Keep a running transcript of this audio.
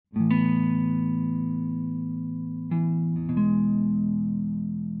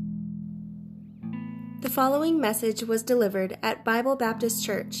following message was delivered at Bible Baptist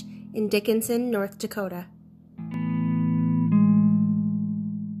Church in Dickinson, North Dakota.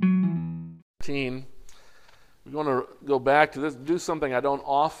 We're going to go back to this, do something I don't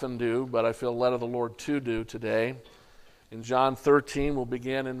often do, but I feel led of the Lord to do today. In John 13, we'll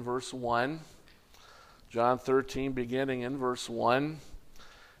begin in verse 1. John 13, beginning in verse 1.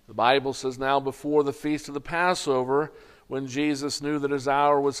 The Bible says, "Now before the feast of the Passover, when Jesus knew that his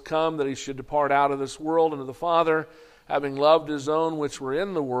hour was come, that he should depart out of this world into the Father, having loved his own which were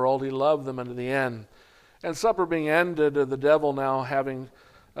in the world, he loved them unto the end. And supper being ended, the devil now having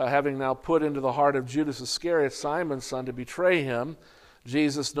now put into the heart of Judas Iscariot, Simon's son, to betray him,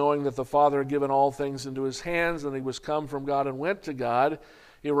 Jesus, knowing that the Father had given all things into his hands, and he was come from God and went to God,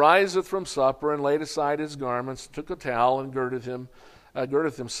 he riseth from supper, and laid aside his garments, took a towel, and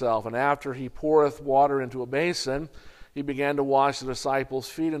girdeth himself. And after he poureth water into a basin, he began to wash the disciples'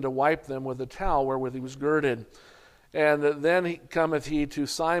 feet, and to wipe them with the towel wherewith he was girded. And then cometh he to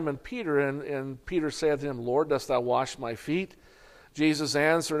Simon Peter, and Peter saith to him, Lord, dost thou wash my feet? Jesus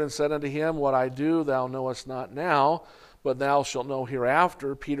answered and said unto him, What I do thou knowest not now, but thou shalt know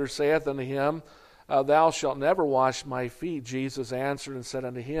hereafter. Peter saith unto him, Thou shalt never wash my feet. Jesus answered and said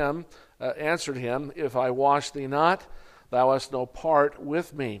unto him, If I wash thee not, thou hast no part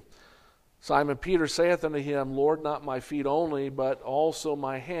with me. Simon Peter saith unto him, Lord, not my feet only, but also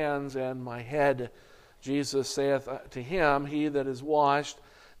my hands and my head. Jesus saith to him, He that is washed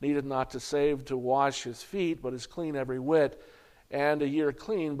needeth not to save to wash his feet, but is clean every whit. And ye are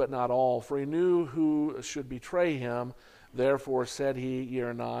clean, but not all. For he knew who should betray him. Therefore said he, Ye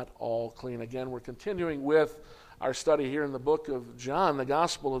are not all clean. Again, we're continuing with our study here in the book of John, the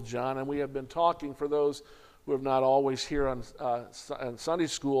Gospel of John. And we have been talking, for those who have not always here on Sunday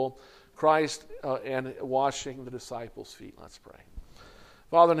school, Christ and washing the disciples' feet. Let's pray.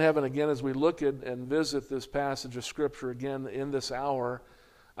 Father in heaven, again, as we look at and visit this passage of Scripture again in this hour,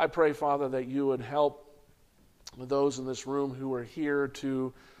 I pray, Father, that you would help those in this room who are here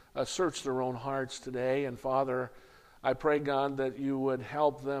to search their own hearts today. And Father, I pray, God, that you would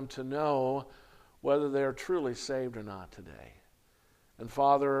help them to know whether they're truly saved or not today. And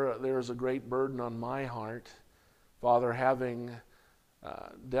Father, there is a great burden on my heart, Father, having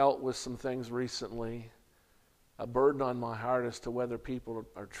dealt with some things recently, a burden on my heart as to whether people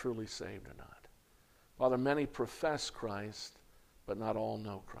are truly saved or not. Father, many profess Christ, but not all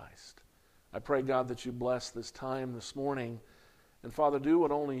know Christ. I pray, God, that you bless this time this morning, and Father, do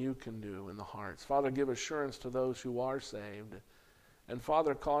what only you can do in the hearts. Father, give assurance to those who are saved, and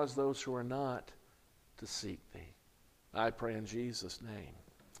Father, cause those who are not to seek thee. I pray in Jesus' name.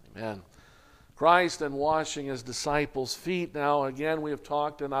 Amen. Christ and washing his disciples' feet. Now, again, we have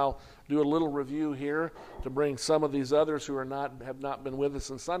talked, and I'll do a little review here to bring some of these others who have not been with us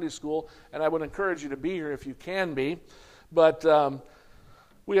in Sunday school, and I would encourage you to be here if you can be. But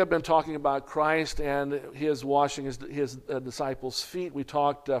we have been talking about Christ and his washing his disciples' feet. We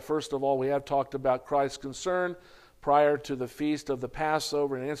talked, first of all, we have talked about Christ's concern prior to the feast of the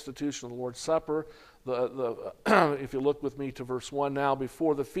Passover and institution of the Lord's Supper. If you look with me to verse 1 now,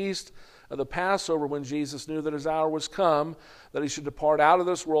 before the feast of the Passover, when Jesus knew that his hour was come, that he should depart out of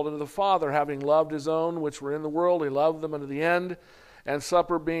this world into the Father, having loved his own which were in the world, he loved them unto the end. And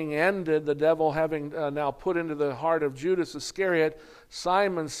supper being ended, the devil having now put into the heart of Judas Iscariot,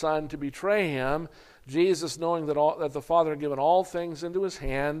 Simon's son, to betray him, Jesus, knowing that the Father had given all things into his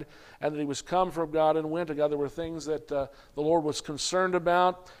hand, and that he was come from God and went to God. There were things that the Lord was concerned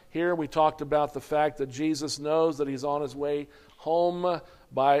about. Here we talked about the fact that Jesus knows that he's on his way home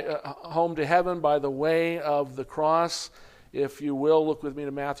to heaven by the way of the cross. If you will, look with me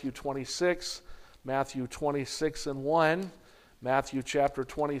to Matthew 26. Matthew 26 and 1. Matthew chapter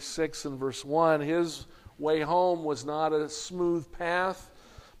 26 and verse 1. His way home was not a smooth path,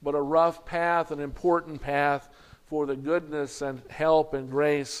 but a rough path, an important path for the goodness and help and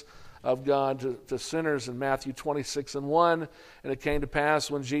grace of God to sinners. In Matthew 26 and 1, and it came to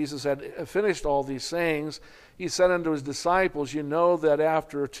pass when Jesus had finished all these sayings, he said unto his disciples, You know that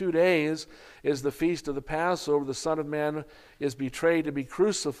after 2 days is the feast of the Passover, the Son of Man is betrayed to be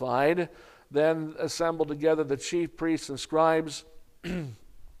crucified. Then assembled together the chief priests and scribes and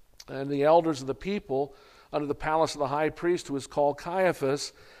the elders of the people unto the palace of the high priest, who was called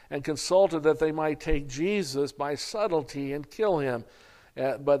Caiaphas, and consulted that they might take Jesus by subtlety and kill him.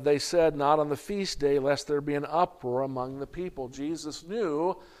 But they said, Not on the feast day, lest there be an uproar among the people. Jesus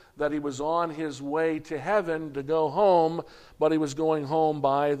knew that he was on his way to heaven to go home, but he was going home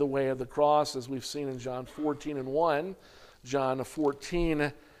by the way of the cross, as we've seen in John 14 and 1. John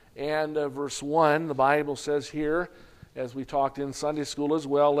 14 and verse 1, the Bible says here, as we talked in Sunday school as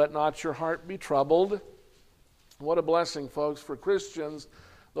well, Let not your heart be troubled. What a blessing, folks, for Christians.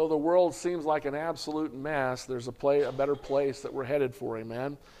 Though the world seems like an absolute mess, there's a better place that we're headed for,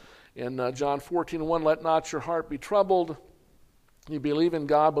 amen. In John 14:1, let not your heart be troubled. You believe in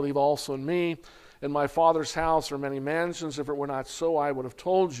God, believe also in me. In my Father's house are many mansions. If it were not so, I would have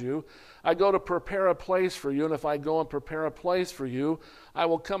told you. I go to prepare a place for you, and if I go and prepare a place for you, I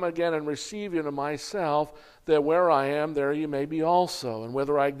will come again and receive you to myself, that where I am, there you may be also. And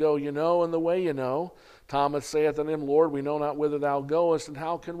whither I go, you know, and the way you know. Thomas saith unto him, Lord, we know not whither thou goest, and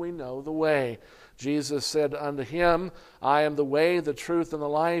how can we know the way? Jesus said unto him, I am the way, the truth, and the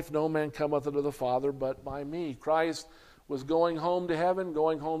life. No man cometh unto the Father but by me. Christ was going home to heaven,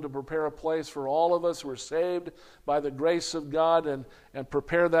 going home to prepare a place for all of us who are saved by the grace of God and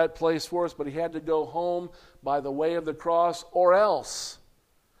prepare that place for us. But he had to go home by the way of the cross, or else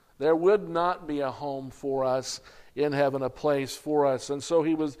there would not be a home for us in heaven, a place for us. And so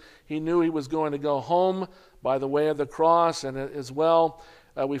he knew he was going to go home by the way of the cross. And as well,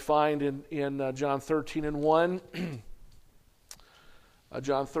 we find in John 13:1,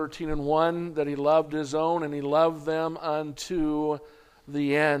 John 13:1, that he loved his own, and he loved them unto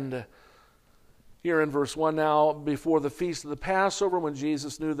the end. Here in verse 1 now, before the feast of the Passover, when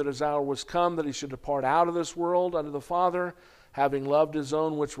Jesus knew that his hour was come, that he should depart out of this world unto the Father, having loved his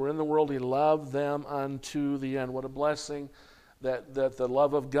own which were in the world, he loved them unto the end. What a blessing that the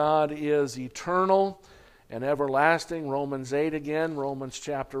love of God is eternal and everlasting. Romans 8 again, Romans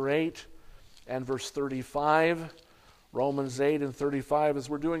chapter 8 and verse 35. Romans 8 and 35, as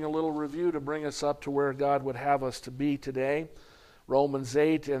we're doing a little review to bring us up to where God would have us to be today. Romans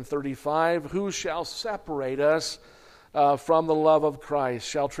 8 and 35, who shall separate us from the love of Christ?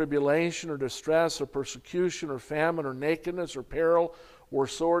 Shall tribulation or distress or persecution or famine or nakedness or peril or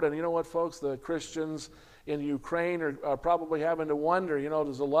sword? And you know what, folks? The Christians in Ukraine are probably having to wonder,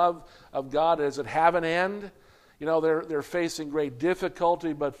 does the love of God, does it have an end? They're facing great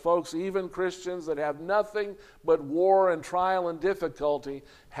difficulty, but folks, even Christians that have nothing but war and trial and difficulty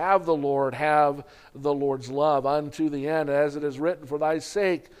have the Lord's love unto the end. As it is written, for thy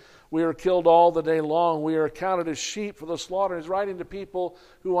sake we are killed all the day long. We are accounted as sheep for the slaughter. He's writing to people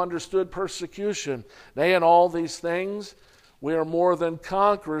who understood persecution. Nay, in all these things we are more than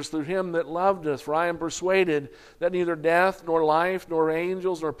conquerors through him that loved us. For I am persuaded that neither death, nor life, nor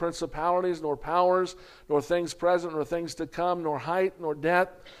angels, nor principalities, nor powers, nor things present, nor things to come, nor height, nor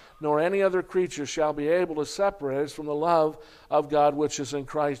depth, nor any other creature shall be able to separate us from the love of God which is in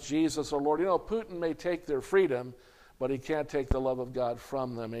Christ Jesus our Lord. Putin may take their freedom, but he can't take the love of God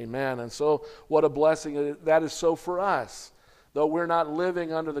from them. Amen. And so what a blessing that is so for us. Though we're not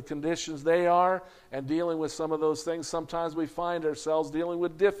living under the conditions they are and dealing with some of those things, sometimes we find ourselves dealing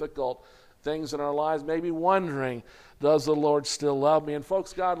with difficult things in our lives, maybe wondering, does the Lord still love me? And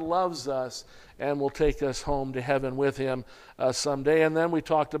folks, God loves us and will take us home to heaven with him someday. And then we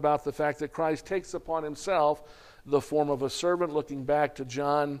talked about the fact that Christ takes upon himself the form of a servant, looking back to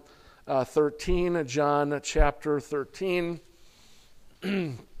John 13, John chapter 13.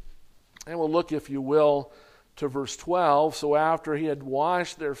 And we'll look, if you will, to verse 12. So after he had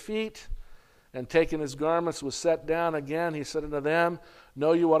washed their feet and taken his garments, was set down again, he said unto them,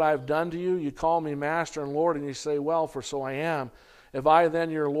 know you what I have done to you? You call me Master and Lord, and you say, well, for so I am. If I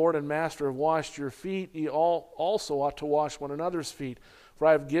then, your Lord and Master, have washed your feet, ye also ought to wash one another's feet. For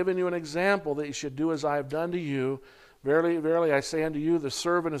I have given you an example that you should do as I have done to you. Verily, verily, I say unto you, the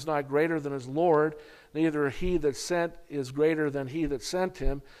servant is not greater than his Lord, neither he that sent is greater than he that sent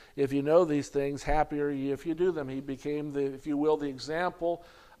him. If you know these things, happy are ye if you do them. He became, if you will, the example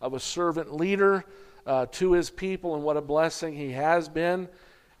of a servant leader to his people, and what a blessing he has been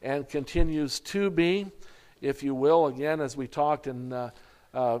and continues to be, if you will. Again, as we talked in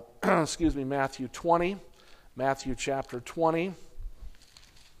Matthew 20, Matthew chapter 20.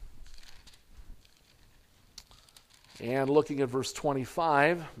 And looking at verse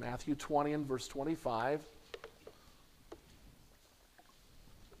 25, Matthew 20 and verse 25.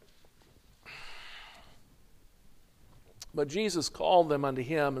 But Jesus called them unto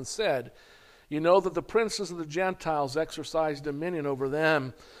him and said, you know that the princes of the Gentiles exercise dominion over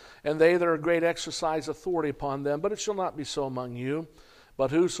them, and they that are great exercise authority upon them. But it shall not be so among you. But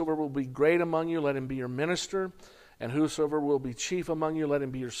whosoever will be great among you, let him be your minister. And whosoever will be chief among you, let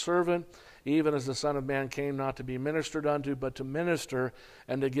him be your servant. Even as the Son of Man came not to be ministered unto, but to minister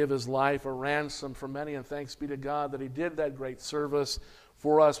and to give his life a ransom for many. And thanks be to God that he did that great service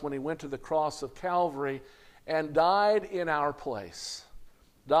for us when he went to the cross of Calvary and died in our place.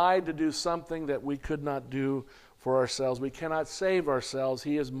 Died to do something that we could not do for ourselves. We cannot save ourselves.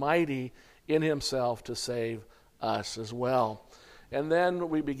 He is mighty in himself to save us as well. And then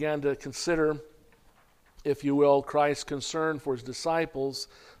we began to consider if you will, Christ's concern for his disciples,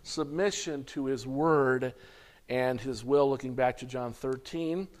 submission to his word and his will, looking back to John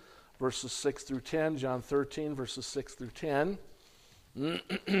 13, verses 6 through 10. John 13, verses 6 through 10.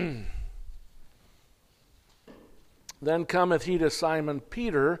 Then cometh he to Simon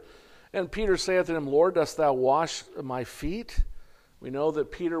Peter, and Peter saith to him, Lord, dost thou wash my feet? We know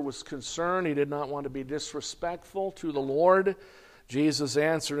that Peter was concerned. He did not want to be disrespectful to the Lord. Jesus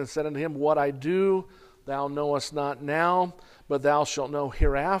answered and said unto him, What I do thou knowest not now, but thou shalt know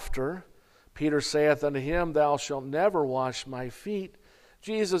hereafter. Peter saith unto him, Thou shalt never wash my feet.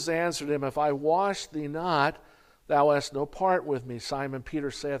 Jesus answered him, If I wash thee not, thou hast no part with me. Simon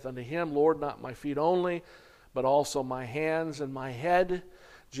Peter saith unto him, Lord, not my feet only, but also my hands and my head.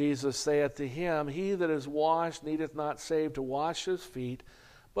 Jesus saith to him, He that is washed needeth not save to wash his feet,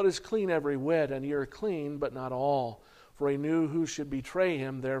 but is clean every whit, and ye are clean, but not all. For he knew who should betray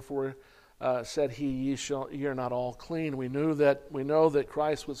him, therefore said he, ye are not all clean. We know that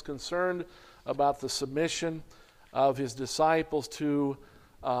Christ was concerned about the submission of his disciples to,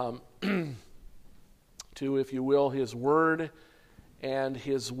 if you will, his word and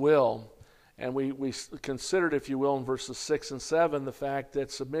his will. And we considered, if you will, in verses 6 and 7, the fact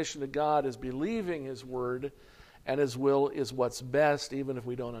that submission to God is believing his word, and his will is what's best, even if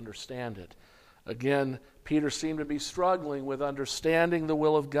we don't understand it. Again, Peter seemed to be struggling with understanding the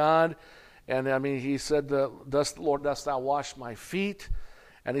will of God. And he said, Lord, dost thou wash my feet?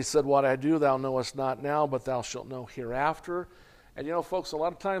 And he said, What I do thou knowest not now, but thou shalt know hereafter. And folks, a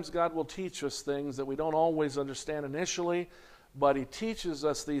lot of times God will teach us things that we don't always understand initially, but he teaches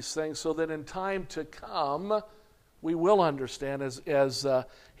us these things so that in time to come, we will understand as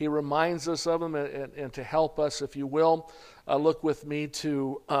he reminds us of them, and to help us, if you will. Look with me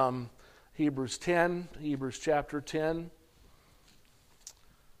to Hebrews chapter 10.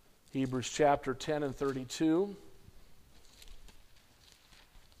 Hebrews chapter 10 and 32.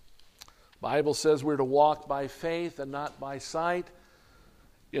 Bible says we're to walk by faith and not by sight.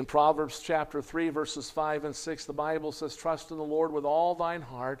 In Proverbs chapter 3, verses 5 and 6, the Bible says, Trust in the Lord with all thine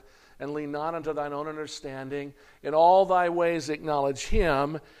heart, and lean not unto thine own understanding. In all thy ways acknowledge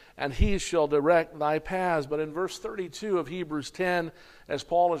him, and he shall direct thy paths. But in verse 32 of Hebrews 10, as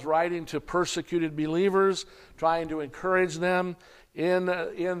Paul is writing to persecuted believers, trying to encourage them in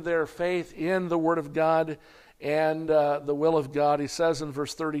their faith in the Word of God and the will of God, he says in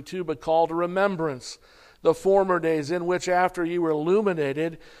verse 32, But call to remembrance the former days in which after ye were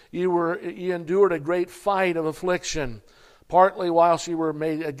illuminated, ye endured a great fight of affliction, partly whilst ye were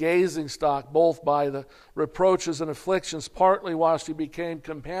made a gazing stock, both by the reproaches and afflictions, partly whilst ye became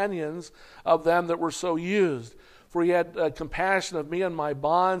companions of them that were so used. For ye had compassion of me and my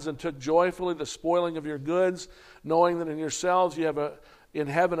bonds, and took joyfully the spoiling of your goods, knowing that in yourselves ye have in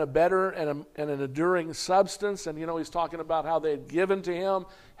heaven a better and an enduring substance. And he's talking about how they had given to him,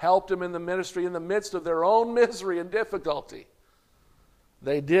 helped him in the ministry in the midst of their own misery and difficulty.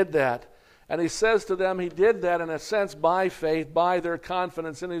 They did that. And he says to them, he did that in a sense by faith, by their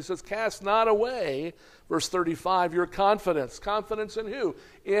confidence. And he says, Cast not away, verse 35, your confidence. Confidence in who?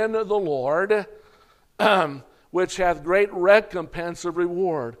 In the Lord, which hath great recompense of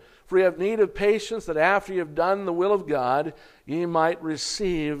reward. For ye have need of patience, that after ye have done the will of God, ye might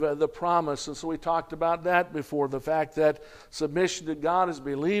receive the promise. And so we talked about that before, the fact that submission to God is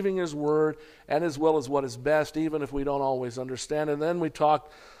believing his word, and his will is what is best, even if we don't always understand. And then we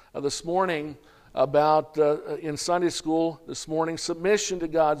talked this morning about, in Sunday school this morning, submission to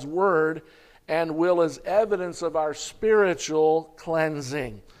God's word and will as evidence of our spiritual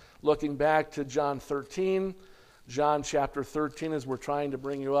cleansing. Looking back to John chapter 13, as we're trying to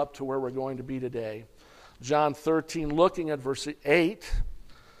bring you up to where we're going to be today. John 13, looking at verse 8.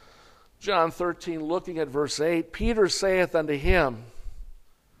 John 13, looking at verse 8. Peter saith unto him,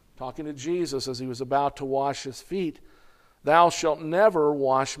 talking to Jesus as he was about to wash his feet, Thou shalt never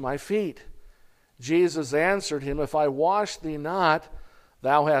wash my feet. Jesus answered him, If I wash thee not,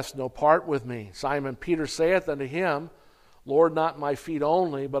 thou hast no part with me. Simon Peter saith unto him, Lord, not my feet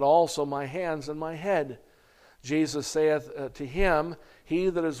only, but also my hands and my head. Jesus saith to him,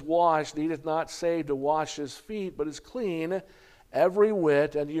 He that is washed needeth not save to wash his feet, but is clean every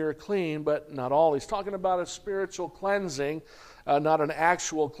whit, and ye are clean, but not all. He's talking about a spiritual cleansing, not an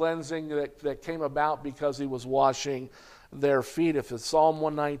actual cleansing that came about because he was washing their feet. If it's Psalm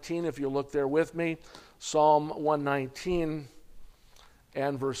 119, if you look there with me, Psalm 119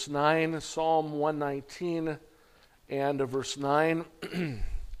 and verse 9, Psalm 119 and verse 9.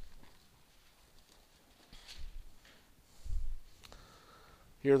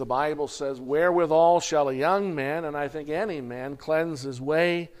 Here the Bible says, Wherewithal shall a young man, and I think any man, cleanse his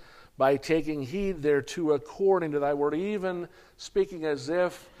way? by taking heed thereto according to thy word, even speaking as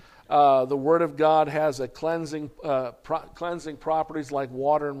if the word of God has a cleansing properties like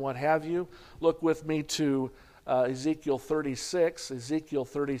water and what have you. Look with me to Ezekiel 36. Ezekiel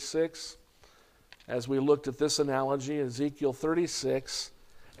 36, as we looked at this analogy, Ezekiel 36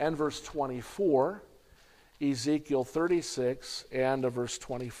 and verse 24. Ezekiel 36 and verse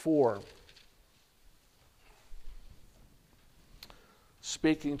 24.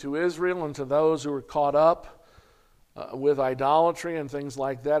 Speaking to Israel and to those who were caught up with idolatry and things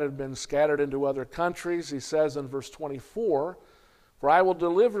like that, had been scattered into other countries, he says in verse 24, for I will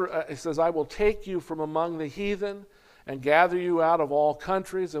deliver, he says, I will take you from among the heathen and gather you out of all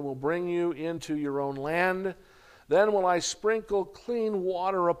countries and will bring you into your own land. Then will I sprinkle clean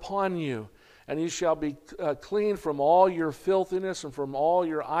water upon you, and you shall be clean from all your filthiness, and from all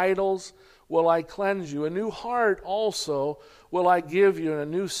your idols will I cleanse you. A new heart also will I give you, and a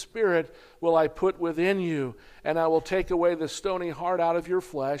new spirit will I put within you. And I will take away the stony heart out of your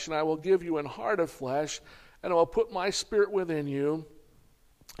flesh, and I will give you an heart of flesh, and I will put my spirit within you,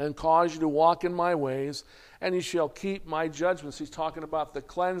 and cause you to walk in my ways, and you shall keep my judgments. He's talking about the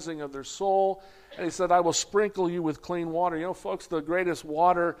cleansing of their soul. And he said, I will sprinkle you with clean water. You know, folks, the greatest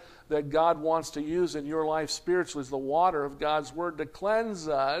water that God wants to use in your life spiritually is the water of God's word to cleanse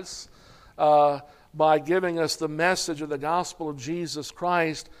us by giving us the message of the gospel of Jesus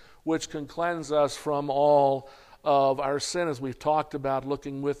Christ, which can cleanse us from all of our sin, as we've talked about.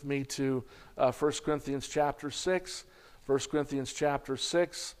 Looking with me to 1 Corinthians chapter 6. 1 Corinthians chapter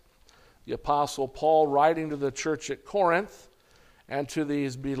 6, the Apostle Paul, writing to the church at Corinth and to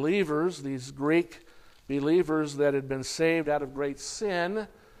these believers, these Greek believers that had been saved out of great sin,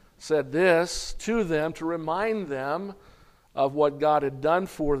 said this to them to remind them of what God had done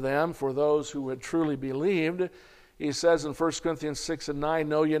for them, for those who had truly believed. He says in 1 Corinthians 6 and 9,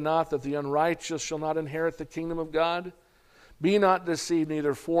 know ye not that the unrighteous shall not inherit the kingdom of God? Be not deceived,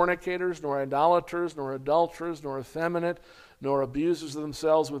 neither fornicators, nor idolaters, nor adulterers, nor effeminate, nor abusers of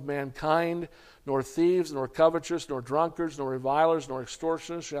themselves with mankind, nor thieves, nor covetous, nor drunkards, nor revilers, nor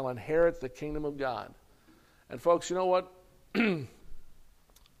extortioners shall inherit the kingdom of God. And folks, you know what?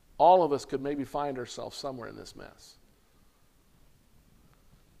 All of us could maybe find ourselves somewhere in this mess.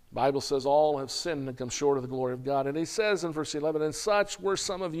 The Bible says all have sinned and come short of the glory of God. And he says in verse 11, and such were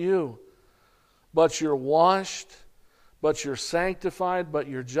some of you, but you're washed, but you're sanctified, but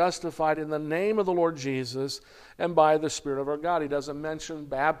you're justified in the name of the Lord Jesus and by the Spirit of our God. He doesn't mention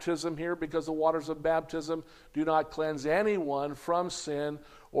baptism here because the waters of baptism do not cleanse anyone from sin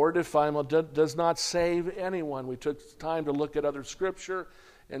or defilement, does not save anyone. We took time to look at other scripture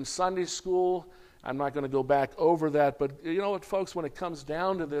in Sunday school. I'm not going to go back over that, but you know what, folks, when it comes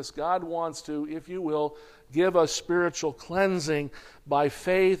down to this, God wants to, if you will, give us spiritual cleansing by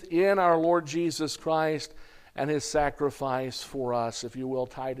faith in our Lord Jesus Christ and his sacrifice for us. If you will,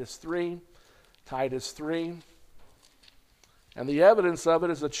 Titus 3. Titus 3. And the evidence of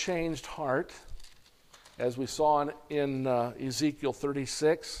it is a changed heart. As we saw in Ezekiel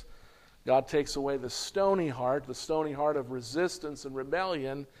 36, God takes away the stony heart of resistance and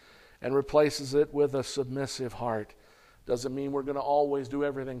rebellion, and replaces it with a submissive heart. Doesn't mean we're going to always do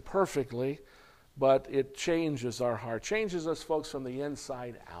everything perfectly, but it changes our heart. Changes us, folks, from the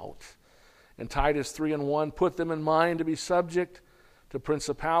inside out. In Titus 3 and 1, put them in mind to be subject to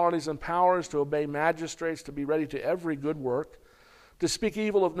principalities and powers, to obey magistrates, to be ready to every good work, to speak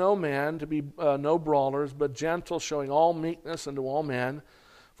evil of no man, to be no brawlers, but gentle, showing all meekness unto all men.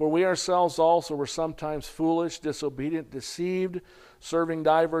 For we ourselves also were sometimes foolish, disobedient, deceived, serving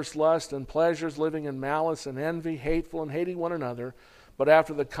diverse lusts and pleasures, living in malice and envy, hateful and hating one another. But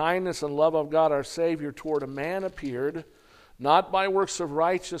after the kindness and love of God our Savior toward a man appeared, not by works of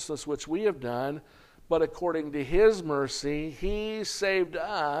righteousness which we have done, but according to his mercy, he saved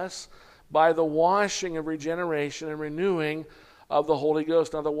us by the washing of regeneration and renewing of the Holy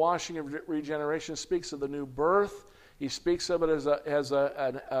Ghost. Now, the washing of regeneration speaks of the new birth. He speaks of it as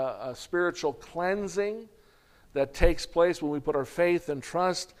a spiritual cleansing that takes place when we put our faith and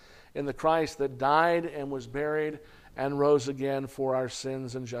trust in the Christ that died and was buried and rose again for our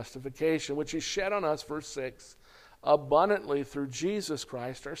sins and justification, which he shed on us, verse 6, abundantly through Jesus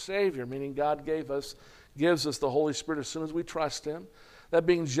Christ our Savior, meaning God gives us the Holy Spirit as soon as we trust him, that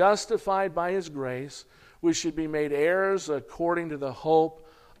being justified by his grace, we should be made heirs according to the hope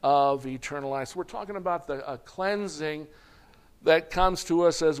of eternal life. So we're talking about a cleansing that comes to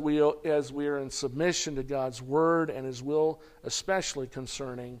us as we are in submission to God's word and his will, especially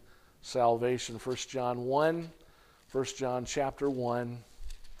concerning salvation. 1 John chapter 1,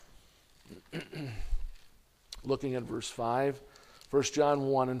 looking at verse 5. 1 John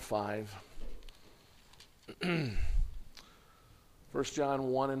 1 and 5. 1 John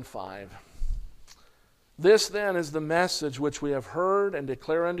 1 and 5. This then is the message which we have heard and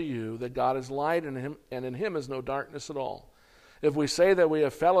declare unto you, that God is light, and in him is no darkness at all. If we say that we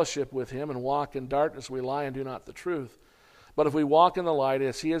have fellowship with him and walk in darkness, we lie and do not the truth. But if we walk in the light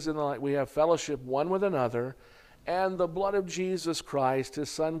as he is in the light, we have fellowship one with another, and the blood of Jesus Christ, his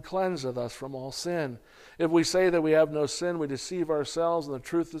Son, cleanseth us from all sin. If we say that we have no sin, we deceive ourselves, and the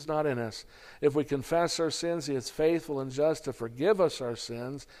truth is not in us. If we confess our sins, he is faithful and just to forgive us our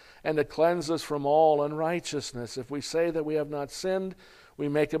sins and to cleanse us from all unrighteousness. If we say that we have not sinned, we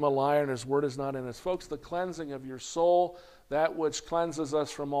make him a liar, and his word is not in us. Folks, the cleansing of your soul, that which cleanses us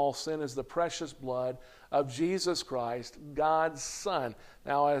from all sin, is the precious blood of Jesus Christ, God's Son.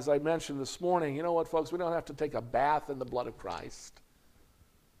 Now, as I mentioned this morning, you know what, folks? We don't have to take a bath in the blood of Christ.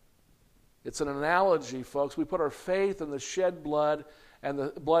 It's an analogy, folks. We put our faith in the shed blood and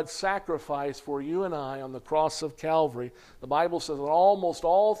the blood sacrifice for you and I on the cross of Calvary. The Bible says that almost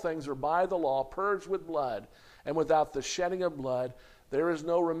all things are by the law purged with blood, and without the shedding of blood, there is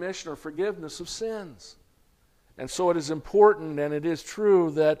no remission or forgiveness of sins. And so it is important, and it is true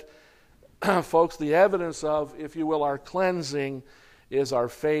that, folks, the evidence of, if you will, our cleansing is our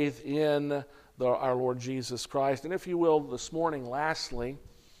faith in our Lord Jesus Christ. And if you will, this morning, lastly,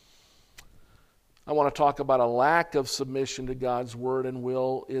 I want to talk about a lack of submission to God's word and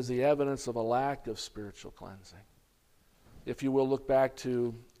will is the evidence of a lack of spiritual cleansing. If you will, look back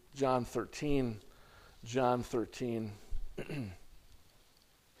to John 13. John 13.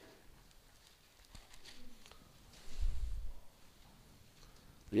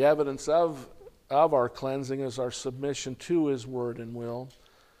 The evidence of our cleansing is our submission to his word and will.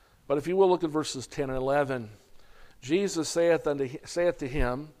 But if you will look at verses 10 and 11. Jesus saith to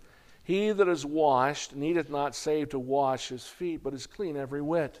him, He that is washed needeth not save to wash his feet, but is clean every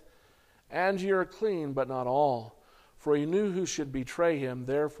whit. And ye are clean, but not all. For he knew who should betray him,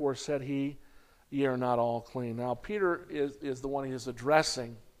 therefore said he, Ye are not all clean. Now Peter is the one he is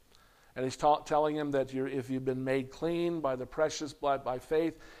addressing. And he's telling him that if you've been made clean by the precious blood, by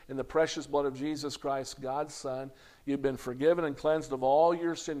faith in the precious blood of Jesus Christ, God's Son, you've been forgiven and cleansed of all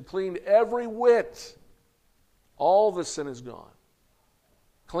your sin, cleaned every whit. All the sin is gone.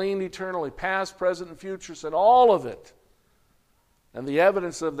 Cleaned eternally, past, present, and future sin, all of it. And the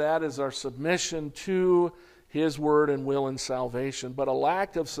evidence of that is our submission to his word and will in salvation. But a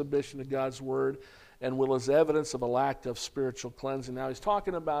lack of submission to God's word and will is evidence of a lack of spiritual cleansing. Now he's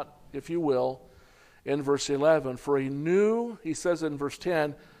talking about, if you will, in verse 11, for he knew, he says in verse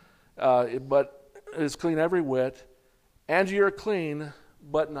 10, but is clean every whit, and ye are clean,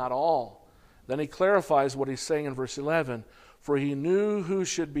 but not all. Then he clarifies what he's saying in verse 11, for he knew who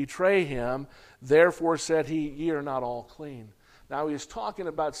should betray him, therefore said he, Ye are not all clean. Now he's talking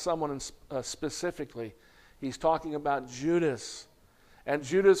about someone specifically. He's talking about Judas. And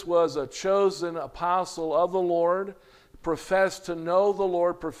Judas was a chosen apostle of the Lord, professed to know the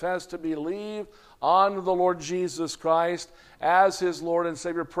Lord, professed to believe on the Lord Jesus Christ as his Lord and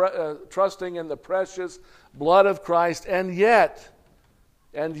Savior, trusting in the precious blood of Christ. And yet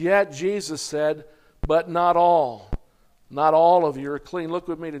Jesus said, but not all. Not all of you are clean. Look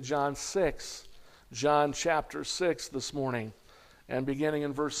with me to John 6. John chapter 6 this morning, and beginning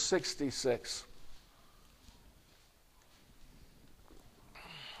in verse 66.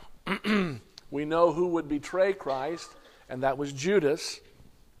 We know who would betray Christ, and that was Judas.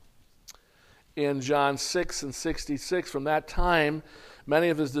 In John 6 and 66, from that time, many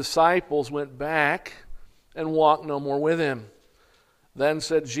of his disciples went back and walked no more with him. Then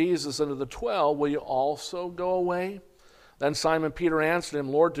said Jesus unto the 12, Will you also go away? Then Simon Peter answered him,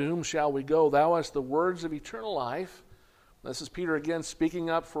 Lord, to whom shall we go? Thou hast the words of eternal life. This is Peter again speaking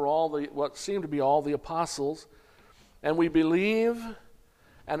up for what seemed to be all the apostles. And we believe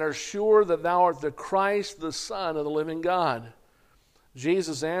and are sure that thou art the Christ, the Son of the living God.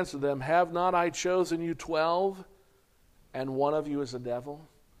 Jesus answered them, Have not I chosen you 12, and one of you is a devil?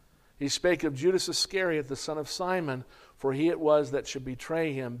 He spake of Judas Iscariot, the son of Simon, for he it was that should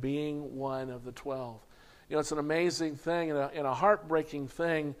betray him, being one of the 12. You know, it's an amazing thing and a heartbreaking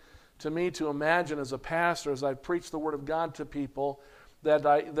thing to me to imagine as a pastor, as I preach the Word of God to people, that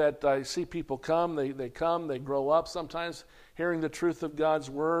I see people come, they grow up sometimes hearing the truth of God's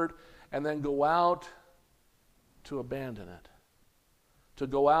Word, and then go out to abandon it. To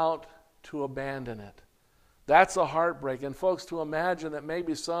go out to abandon it. That's a heartbreak. And folks, to imagine that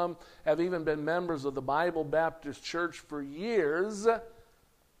maybe some have even been members of the Bible Baptist Church for years,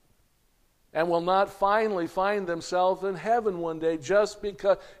 and will not finally find themselves in heaven one day just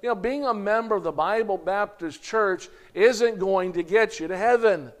because, being a member of the Bible Baptist Church isn't going to get you to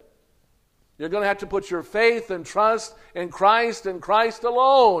heaven. You're going to have to put your faith and trust in Christ and Christ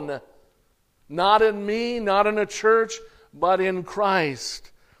alone. Not in me, not in a church, but in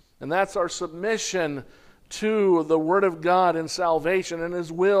Christ. And that's our submission to the Word of God in salvation and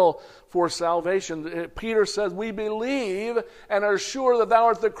His will for salvation. Peter says, we believe and are sure that thou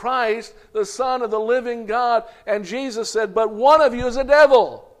art the Christ, the Son of the living God. And Jesus said, but one of you is a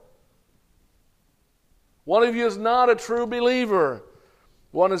devil. One of you is not a true believer.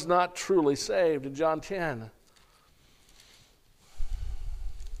 One is not truly saved. In John 10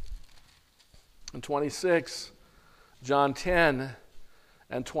 and 26, John 10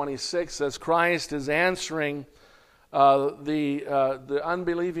 and 26 says Christ is answering the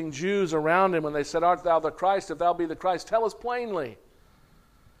unbelieving Jews around Him when they said, art thou the Christ? If thou be the Christ, tell us plainly.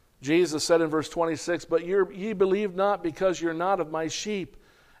 Jesus said in verse 26, but ye believe not because you're not of my sheep,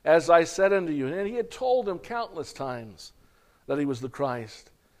 as I said unto you. And He had told them countless times that He was the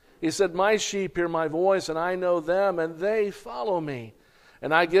Christ. He said, my sheep hear my voice, and I know them, and they follow me.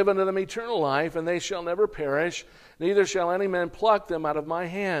 And I give unto them eternal life, and they shall never perish, neither shall any man pluck them out of my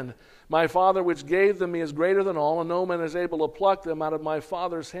hand. My Father which gave them me is greater than all, and no man is able to pluck them out of my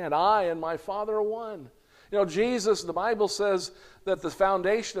Father's hand. I and my Father are one. Jesus, the Bible says that the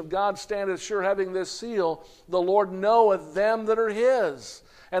foundation of God standeth sure, having this seal, the Lord knoweth them that are His.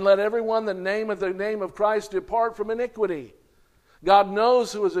 And let everyone that nameth the name of Christ depart from iniquity. God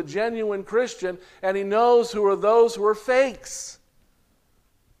knows who is a genuine Christian, and He knows who are those who are fakes.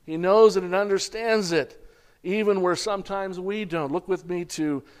 He knows it and understands it, even where sometimes we don't. Look with me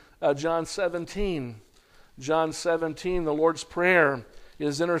to John 17. John 17, the Lord's Prayer,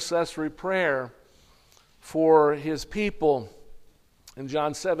 His intercessory prayer for His people. In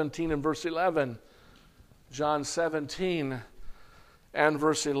John 17 and verse 11, John 17 and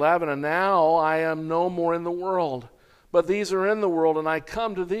verse 11, and now I am no more in the world, but these are in the world, and I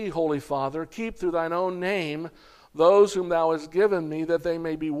come to Thee, Holy Father. Keep through Thine own name those whom Thou hast given me, that they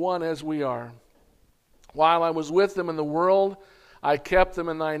may be one as we are. While I was with them in the world, I kept them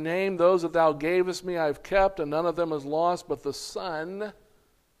in Thy name. Those that Thou gavest me I have kept, and none of them is lost, but the son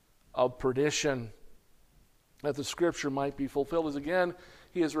of perdition, that the Scripture might be fulfilled. As again,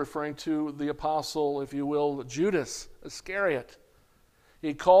 he is referring to the apostle, if you will, Judas Iscariot.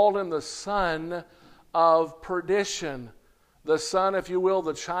 He called him the son of perdition. The son, if you will,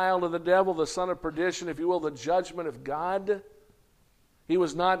 the child of the devil, the son of perdition, if you will, the judgment of God. He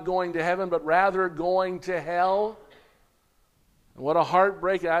was not going to heaven, but rather going to hell. And what a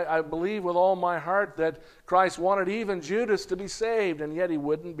heartbreak. I believe with all my heart that Christ wanted even Judas to be saved, and yet he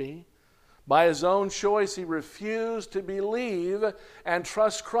wouldn't be. By his own choice, he refused to believe and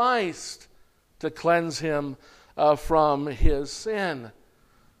trust Christ to cleanse him from his sin.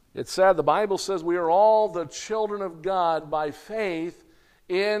 It's sad. The Bible says we are all the children of God by faith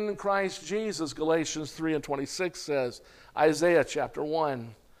in Christ Jesus. Galatians 3 and 26 says. Isaiah chapter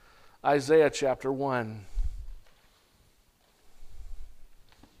 1. Isaiah chapter 1.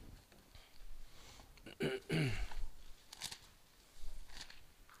 And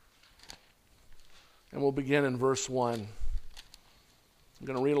we'll begin in verse 1. I'm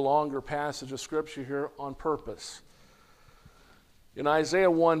going to read a longer passage of Scripture here on purpose. In Isaiah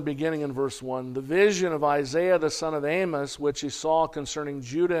 1, beginning in verse 1, the vision of Isaiah the son of Amos, which he saw concerning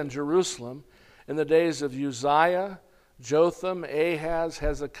Judah and Jerusalem in the days of Uzziah, Jotham, Ahaz,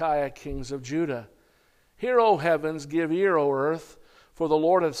 Hezekiah, kings of Judah. Hear, O heavens, give ear, O earth, for the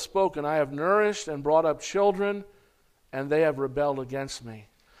Lord hath spoken. I have nourished and brought up children, and they have rebelled against me.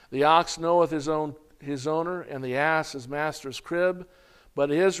 The ox knoweth his owner, and the ass his master's crib,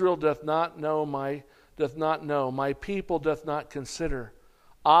 but Israel doth not know, my people doth not consider.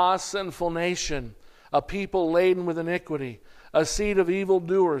 Ah, sinful nation, a people laden with iniquity, a seed of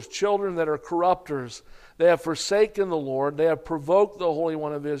evildoers, children that are corrupters. They have forsaken the Lord, they have provoked the Holy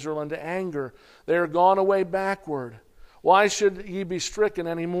One of Israel unto anger. They are gone away backward. Why should ye be stricken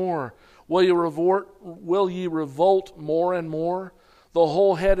any more? Will ye revolt more and more? The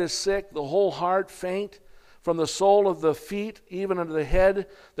whole head is sick, the whole heart faint. From the sole of the feet even unto the head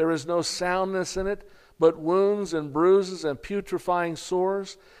there is no soundness in it, but wounds and bruises and putrefying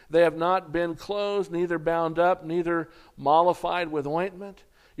sores. They have not been closed, neither bound up, neither mollified with ointment.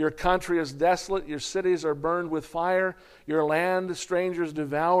 Your country is desolate, your cities are burned with fire, your land strangers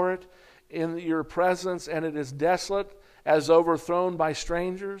devour it in your presence, and it is desolate, as overthrown by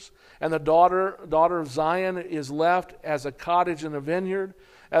strangers. And the daughter of Zion is left as a cottage in a vineyard,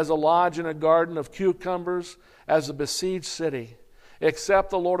 as a lodge in a garden of cucumbers, as a besieged city. Except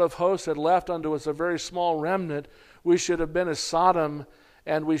the Lord of hosts had left unto us a very small remnant, we should have been as Sodom,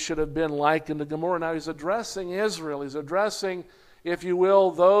 and we should have been likened to Gomorrah. Now he's addressing Israel. He's addressing, if you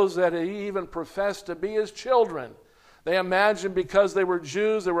will, those that he even professed to be his children. They imagined because they were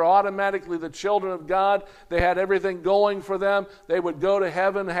Jews, they were automatically the children of God. They had everything going for them. They would go to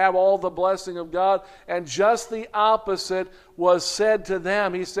heaven, have all the blessing of God. And just the opposite was said to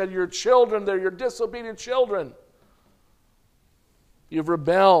them. He said, your children, they're your disobedient children. You've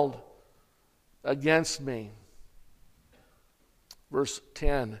rebelled against me. Verse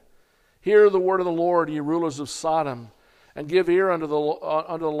 10. Hear the word of the Lord, ye rulers of Sodom, and give ear unto the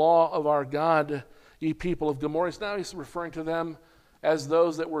law of our God, ye people of Gomorrah. Now he's referring to them as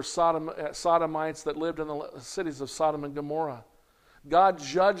those that were Sodomites that lived in the cities of Sodom and Gomorrah. God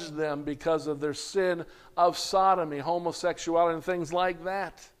judged them because of their sin of sodomy, homosexuality, and things like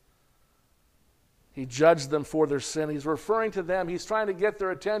that. He judged them for their sin. He's referring to them. He's trying to get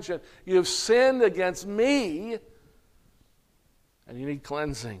their attention. You've sinned against me, and you need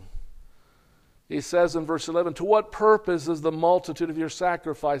cleansing. He says in verse 11, to what purpose is the multitude of your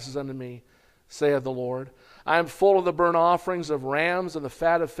sacrifices unto me, saith the Lord? I am full of the burnt offerings of rams and the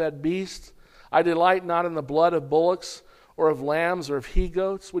fat of fed beasts. I delight not in the blood of bullocks or of lambs or of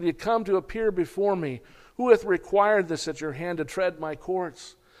he-goats. Would you come to appear before me? Who hath required this at your hand to tread my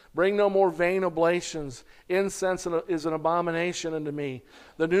courts? Bring no more vain oblations. Incense is an abomination unto me.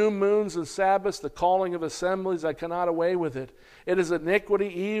 The new moons and Sabbaths, the calling of assemblies, I cannot away with it. It is iniquity,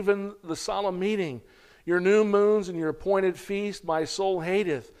 even the solemn meeting. Your new moons and your appointed feast my soul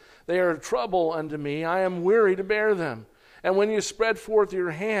hateth. They are trouble unto me. I am weary to bear them. And when you spread forth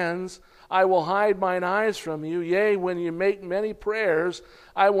your hands, I will hide mine eyes from you. Yea, when you make many prayers,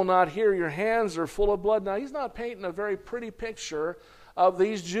 I will not hear. Your hands are full of blood. Now, he's not painting a very pretty picture of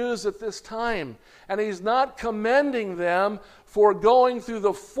these Jews at this time. And he's not commending them for going through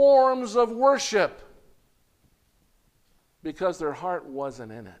the forms of worship, because their heart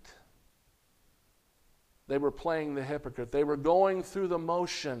wasn't in it. They were playing the hypocrite. They were going through the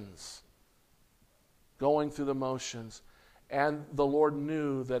motions. Going through the motions. And the Lord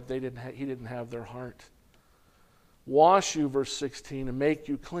knew that He didn't have their heart. Wash you, verse 16, and make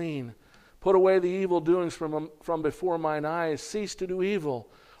you clean. Put away the evil doings from before mine eyes. Cease to do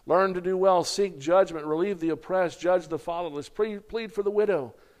evil. Learn to do well. Seek judgment. Relieve the oppressed. Judge the fatherless. Plead for the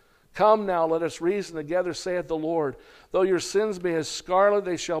widow. Come now, let us reason together, saith the Lord. Though your sins be as scarlet,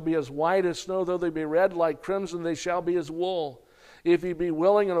 they shall be as white as snow. Though they be red like crimson, they shall be as wool. If ye be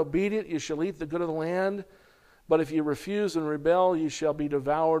willing and obedient, ye shall eat the good of the land. But if ye refuse and rebel, ye shall be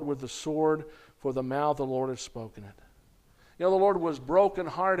devoured with the sword, for the mouth of the Lord has spoken it. You know, the Lord was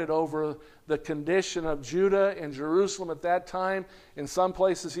brokenhearted over the condition of Judah and Jerusalem at that time. In some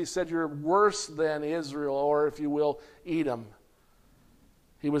places he said, you're worse than Israel, or if you will, Edom.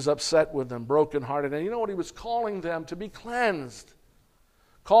 He was upset with them, brokenhearted. And you know what? He was calling them to be cleansed.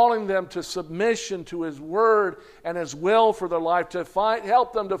 Calling them to submission to His Word and His will for their life, to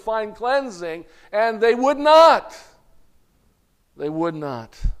help them to find cleansing. And they would not. They would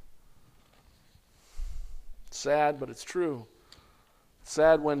not. Sad, but it's true. It's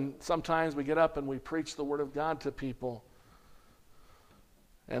sad when sometimes we get up and we preach the Word of God to people,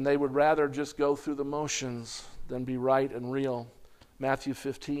 and they would rather just go through the motions than be right and real. Matthew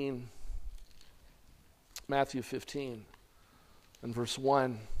 15 and verse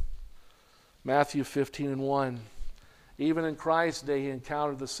 1. Matthew 15 and 1. Even in Christ's day, He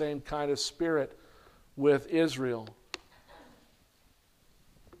encountered the same kind of spirit with Israel.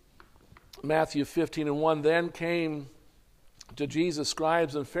 Matthew 15 and 1. Then came to Jesus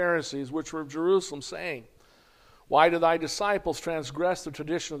scribes and Pharisees, which were of Jerusalem, saying, why do thy disciples transgress the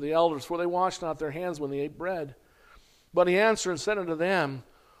tradition of the elders? For they washed not their hands when they ate bread. But he answered and said unto them,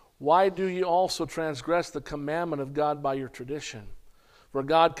 why do ye also transgress the commandment of God by your tradition? For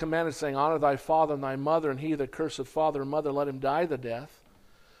God commanded, saying, honor thy father and thy mother, and he that curseth father or mother, let him die the death.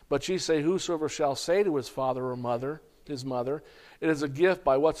 But ye say, whosoever shall say to his father or mother, his mother, it is a gift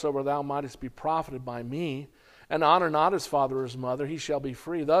by whatsoever thou mightest be profited by me, and honor not his father or his mother, he shall be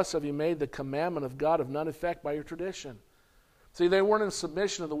free. Thus have you made the commandment of God of none effect by your tradition. See, they weren't in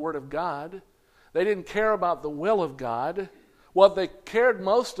submission to the Word of God. They didn't care about the will of God. What they cared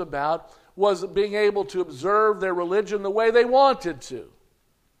most about was being able to observe their religion the way they wanted to.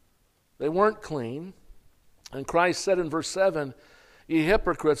 They weren't clean. And Christ said in verse 7, ye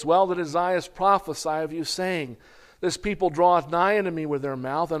hypocrites, well that Isaiah prophesied of you, saying, this people draweth nigh unto me with their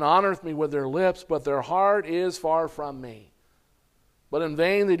mouth, and honoreth me with their lips, but their heart is far from me. But in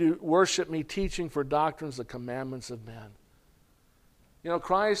vain they do worship me, teaching for doctrines the commandments of men. You know,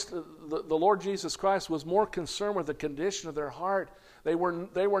 Christ, the Lord Jesus Christ was more concerned with the condition of their heart. They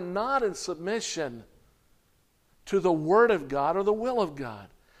were not in submission to the Word of God or the will of God.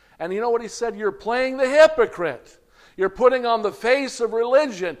 And you know what he said? You're playing the hypocrite. You're putting on the face of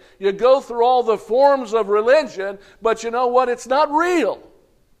religion. You go through all the forms of religion, but you know what? It's not real.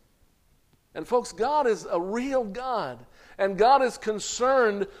 And folks, God is a real God. And God is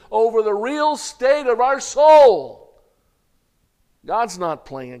concerned over the real state of our soul. God's not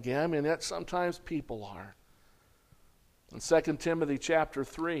playing a game, and yet sometimes people are. In 2 Timothy chapter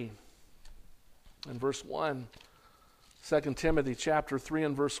 3 and verse 1. 2 Timothy chapter 3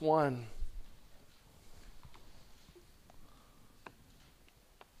 and verse 1.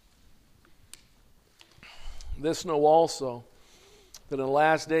 This know also, that in the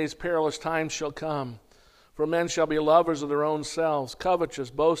last days perilous times shall come. For men shall be lovers of their own selves, covetous,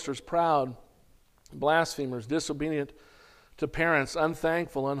 boasters, proud, blasphemers, disobedient to parents,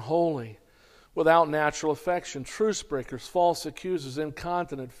 unthankful, unholy, without natural affection, truce breakers, false accusers,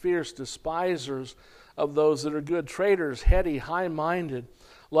 incontinent, fierce, despisers of those that are good, traitors, heady, high-minded,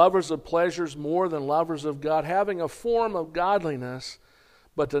 lovers of pleasures more than lovers of God, having a form of godliness,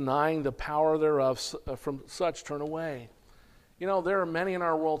 but denying the power thereof. From such turn away. You know, there are many in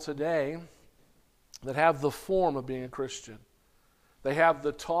our world today that have the form of being a Christian. They have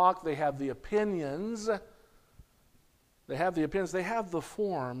the talk, they have the opinions. They have the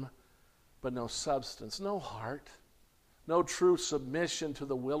form, but no substance, no heart, no true submission to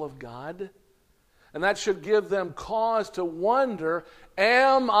the will of God. And that should give them cause to wonder,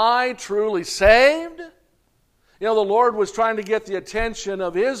 am I truly saved? You know, the Lord was trying to get the attention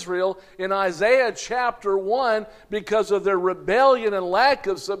of Israel in Isaiah chapter 1 because of their rebellion and lack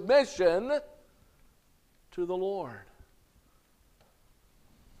of submission to the Lord.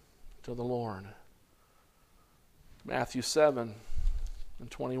 To the Lord. Matthew 7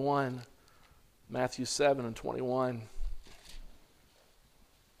 and 21. Matthew 7 and 21.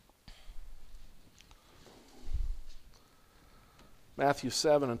 Matthew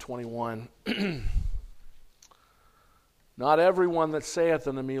 7 and 21. Not everyone that saith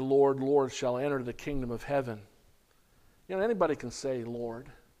unto me, Lord, Lord, shall enter the kingdom of heaven. You know, anybody can say, Lord.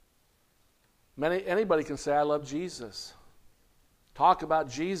 Anybody can say, I love Jesus. Talk about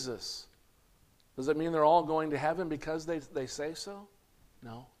Jesus. Does it mean they're all going to heaven because they say so?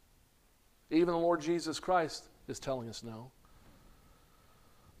 No. Even the Lord Jesus Christ is telling us no.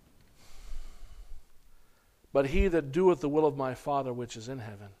 But he that doeth the will of my Father which is in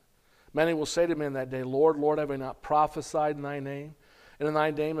heaven. Many will say to me in that day, Lord, Lord, have I not prophesied in thy name? And in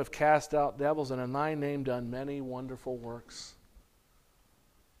thy name have cast out devils, and in thy name done many wonderful works.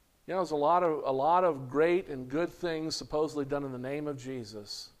 You know, there's a lot of great and good things supposedly done in the name of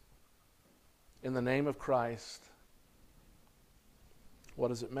Jesus, in the name of Christ. What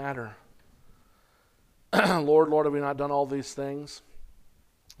does it matter? Lord, Lord, have we not done all these things?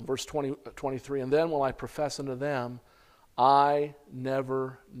 Verse 23, and then will I profess unto them, I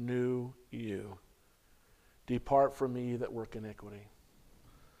never knew you. Depart from me, ye that work iniquity.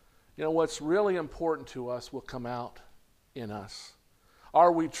 You know, what's really important to us will come out in us.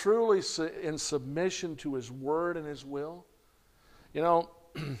 Are we truly in submission to His Word and His will? You know,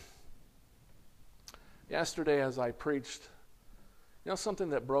 yesterday as I preached, you know, something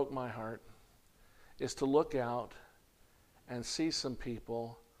that broke my heart is to look out and see some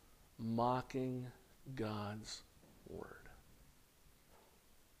people mocking God's Word.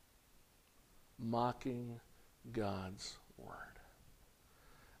 Mocking God's Word.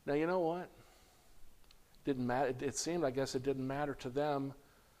 Now, you know what? Didn't matter. It seemed, I guess, it didn't matter to them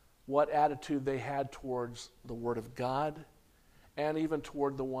what attitude they had towards the Word of God and even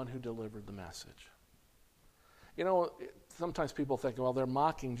toward the one who delivered the message. You know, sometimes people think, well, they're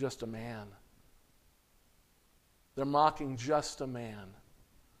mocking just a man. They're mocking just a man.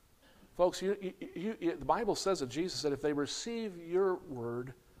 Folks, the Bible says that Jesus said, if they receive your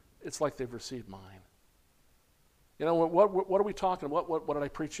word, it's like they've received mine. You know, what are we talking about? What did I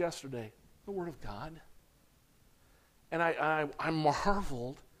preach yesterday? The Word of God. And I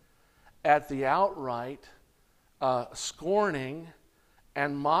marveled at the outright scorning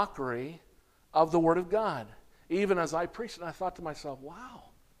and mockery of the Word of God. Even as I preached, and I thought to myself,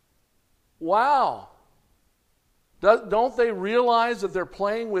 wow. Don't they realize that they're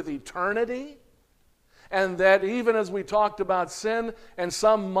playing with eternity? And that even as we talked about sin, and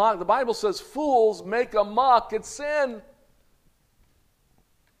some mock, the Bible says fools make a mock at sin.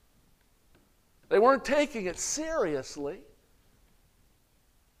 They weren't taking it seriously.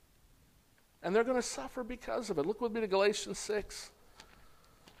 And they're going to suffer because of it. Look with me to Galatians 6.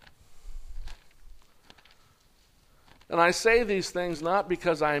 And I say these things not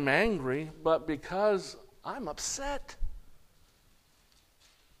because I'm angry, but because I'm upset.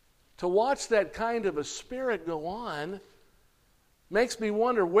 To watch that kind of a spirit go on makes me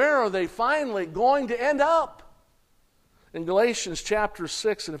wonder, where are they finally going to end up? In Galatians chapter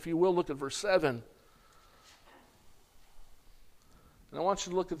 6, and if you will, look at verse 7. And I want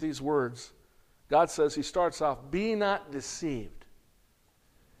you to look at these words. God says, he starts off, be not deceived.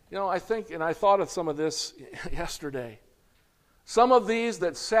 You know, I think, and I thought of some of this yesterday. Some of these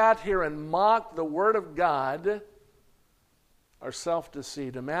that sat here and mocked the Word of God are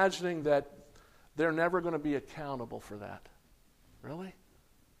self-deceived, imagining that they're never going to be accountable for that. Really?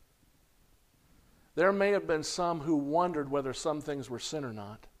 There may have been some who wondered whether some things were sin or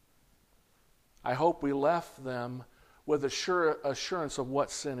not. I hope we left them with assurance of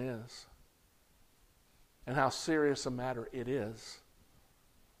what sin is and how serious a matter it is.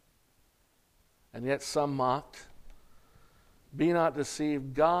 And yet some mocked. Be not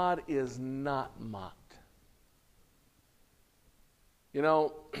deceived. God is not mocked. You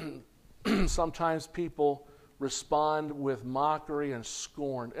know, sometimes people respond with mockery and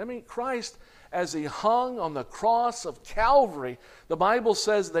scorn. I mean, Christ, as he hung on the cross of Calvary, the Bible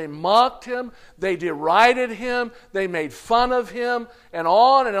says they mocked him, they derided him, they made fun of him, and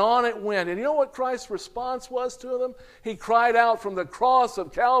on it went. And you know what Christ's response was to them? He cried out from the cross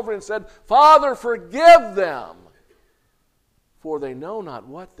of Calvary and said, Father, forgive them, for they know not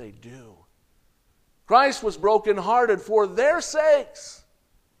what they do. Christ was brokenhearted for their sakes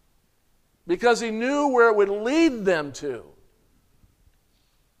because he knew where it would lead them to.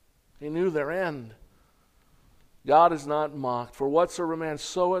 He knew their end. God is not mocked. For whatsoever man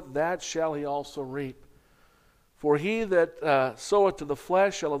soweth, that shall he also reap. For he that soweth to the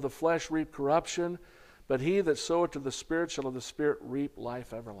flesh shall of the flesh reap corruption, but he that soweth to the Spirit shall of the Spirit reap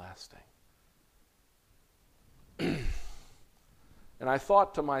life everlasting. And I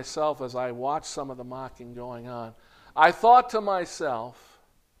thought to myself as I watched some of the mocking going on, I thought to myself,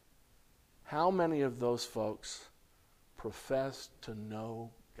 how many of those folks professed to know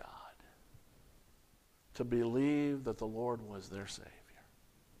God, to believe that the Lord was their Savior?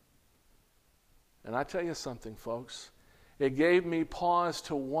 And I tell you something, folks, it gave me pause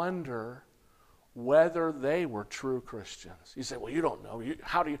to wonder whether they were true Christians. You say, well, you don't know.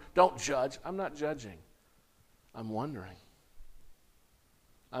 Don't judge. I'm not judging. I'm wondering.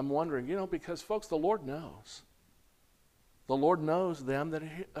 Because, folks, the Lord knows. The Lord knows them that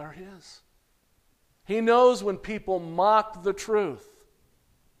are his. He knows when people mock the truth.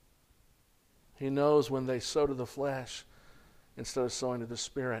 He knows when they sow to the flesh instead of sowing to the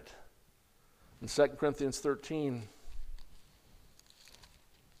Spirit. In 2 Corinthians 13,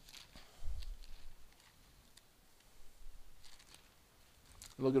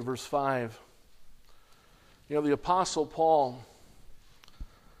 look at verse 5. You know, the Apostle Paul,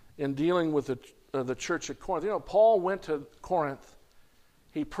 in dealing with the church at Corinth, Paul went to Corinth.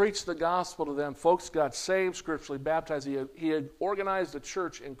 He preached the gospel to them. Folks got saved, scripturally baptized. He had organized a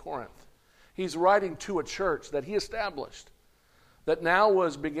church in Corinth. He's writing to a church that he established that now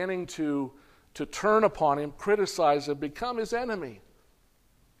was beginning to turn upon him, criticize him, become his enemy.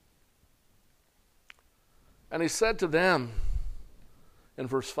 And he said to them in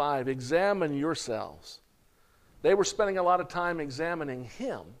verse 5, examine yourselves. They were spending a lot of time examining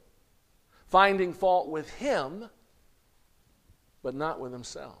him, finding fault with him, but not with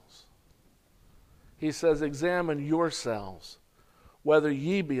themselves. He says, examine yourselves, whether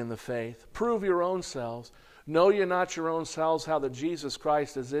ye be in the faith. Prove your own selves. Know ye not your own selves how that Jesus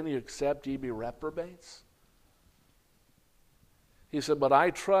Christ is in you, except ye be reprobates? He said, but I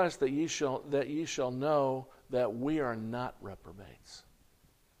trust that ye shall know that we are not reprobates.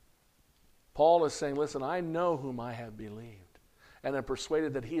 Paul is saying, listen, I know whom I have believed, and am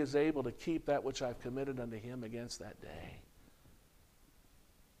persuaded that he is able to keep that which I've committed unto him against that day.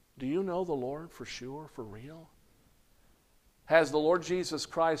 Do you know the Lord for sure, for real? Has the Lord Jesus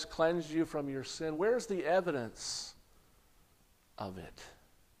Christ cleansed you from your sin? Where's the evidence of it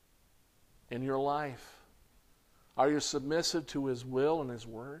in your life? Are you submissive to his will and his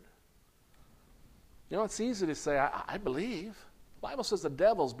word? You know, it's easy to say, I believe. The Bible says the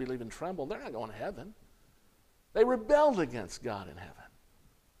devils believe and tremble. They're not going to heaven. They rebelled against God in heaven.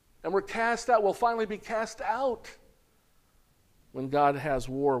 And were cast out, will finally be cast out when God has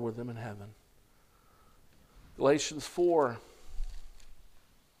war with them in heaven. Galatians 4.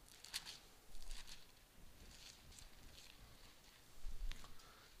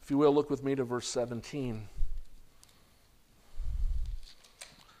 If you will, look with me to verse 17.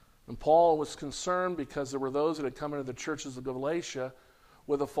 And Paul was concerned because there were those that had come into the churches of Galatia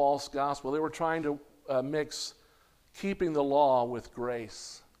with a false gospel. They were trying to mix keeping the law with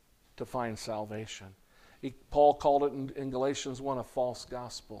grace to find salvation. Paul called it in Galatians 1 a false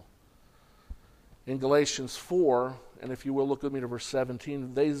gospel. In Galatians 4, and if you will look with me to verse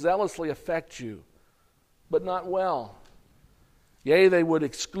 17, they zealously affect you, but not well. Yea, they would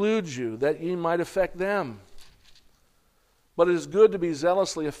exclude you, that ye might affect them. But it is good to be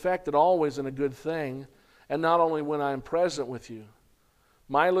zealously affected always in a good thing, and not only when I am present with you.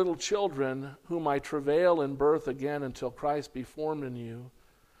 My little children, whom I travail in birth again until Christ be formed in you,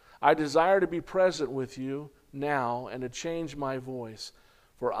 I desire to be present with you now and to change my voice,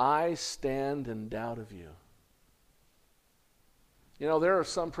 for I stand in doubt of you. You know, there are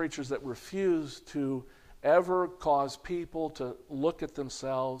some preachers that refuse to ever cause people to look at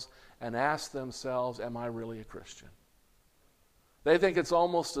themselves and ask themselves, am I really a Christian? They think it's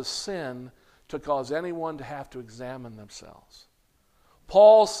almost a sin to cause anyone to have to examine themselves.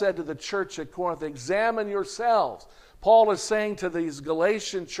 Paul said to the church at Corinth, examine yourselves. Paul is saying to these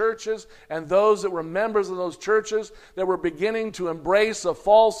Galatian churches and those that were members of those churches that were beginning to embrace a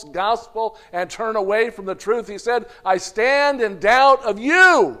false gospel and turn away from the truth, he said, I stand in doubt of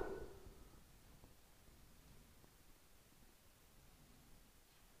you.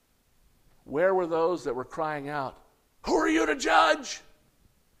 Where were those that were crying out, who are you to judge?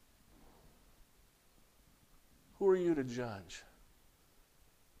 Who are you to judge?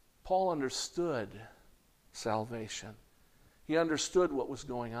 Paul understood salvation. He understood what was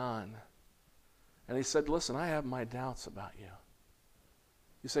going on. And he said, listen, I have my doubts about you.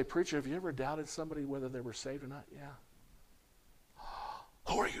 You say, preacher, have you ever doubted somebody whether they were saved or not? Yeah.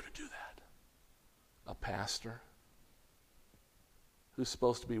 Who are you to do that? A pastor who's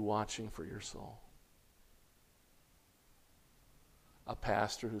supposed to be watching for your soul. A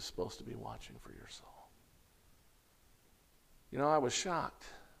pastor who's supposed to be watching for your soul. You know, I was shocked.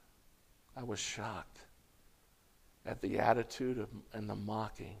 I was shocked at the attitude and the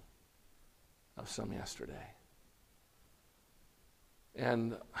mocking of some yesterday.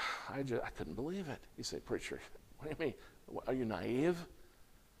 And I couldn't believe it. You say, preacher, what do you mean? Are you naive?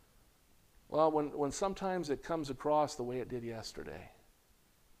 Well, when sometimes it comes across the way it did yesterday,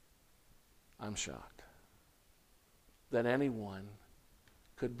 I'm shocked that anyone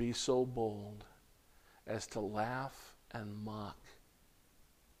could be so bold as to laugh and mock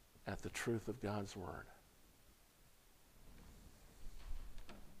at the truth of God's word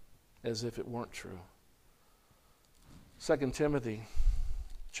as if it weren't true. 2 Timothy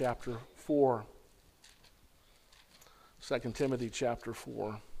chapter 4. 2 Timothy chapter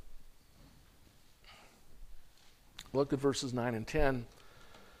 4. Look at verses 9 and 10.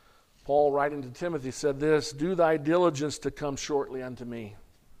 Paul, writing to Timothy, said this, do thy diligence to come shortly unto me.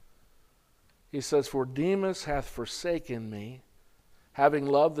 He says, for Demas hath forsaken me, having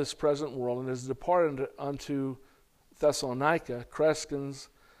loved this present world, and is departed unto Thessalonica, Crescens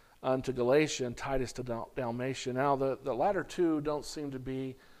unto Galatia, and Titus to Dalmatia. Now, the latter two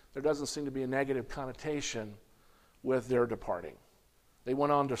there doesn't seem to be a negative connotation with their departing. They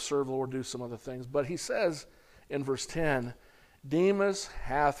went on to serve the Lord, do some other things. But he says in verse 10, Demas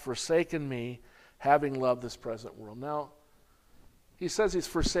hath forsaken me, having loved this present world. Now, he says he's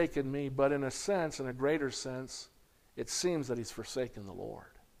forsaken me, but in a sense, in a greater sense, it seems that he's forsaken the Lord.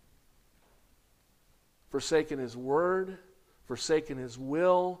 Forsaken his word, forsaken his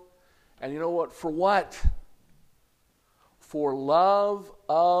will, and you know what? For what? For love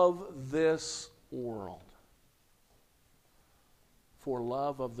of this world. For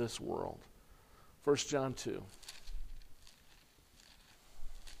love of this world. 1 John 2.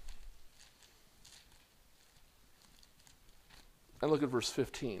 And look at verse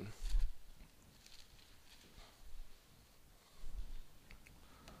 15.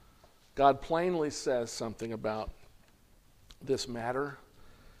 God plainly says something about this matter.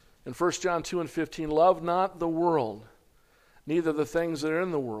 In 1 John 2 and 15, love not the world, neither the things that are in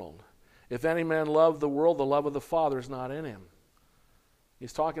the world. If any man love the world, the love of the Father is not in him.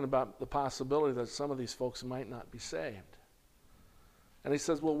 He's talking about the possibility that some of these folks might not be saved. And he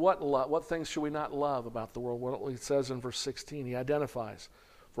says, well, what things should we not love about the world? Well, he says in verse 16, he identifies,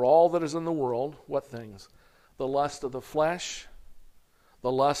 for all that is in the world, what things? The lust of the flesh,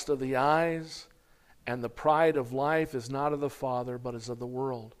 the lust of the eyes, and the pride of life is not of the Father, but is of the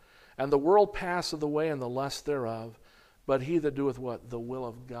world. And the world passeth away, and the lust thereof, but he that doeth what? The will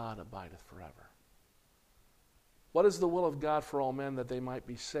of God abideth forever. What is the will of God for all men? That they might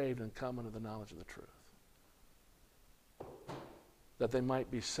be saved and come unto the knowledge of the truth. That they might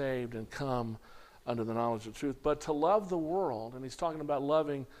be saved and come unto the knowledge of the truth. But to love the world, and he's talking about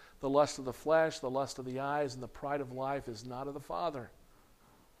loving the lust of the flesh, the lust of the eyes, and the pride of life is not of the Father.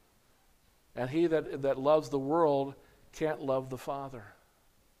 And he that loves the world can't love the Father.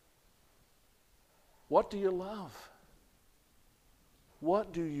 What do you love?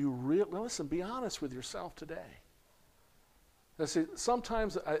 What do you really... Listen, be honest with yourself today. Now, see,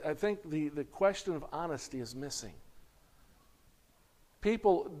 sometimes I think the question of honesty is missing.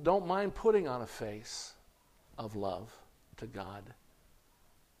 People don't mind putting on a face of love to God,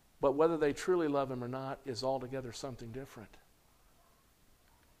 but whether they truly love Him or not is altogether something different.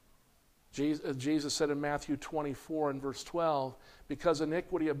 Jesus said in Matthew 24 and verse 12, because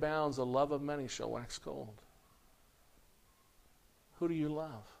iniquity abounds, the love of many shall wax cold. Who do you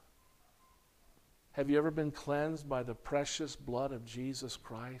love? Have you ever been cleansed by the precious blood of Jesus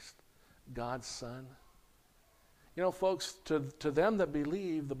Christ, God's Son? You know, folks, to them that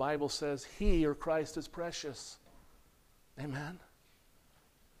believe, the Bible says He, or Christ, is precious. Amen?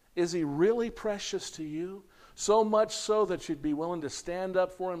 Is He really precious to you? So much so that you'd be willing to stand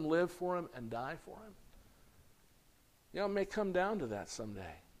up for Him, live for Him, and die for Him? You know, it may come down to that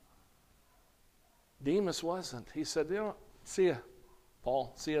someday. Demas wasn't. He said, you know, see ya,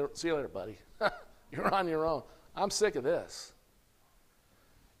 Paul. See you later, buddy. You're on your own. I'm sick of this.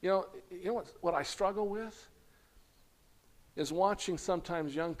 You know what I struggle with is watching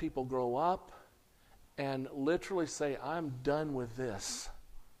sometimes young people grow up and literally say, I'm done with this,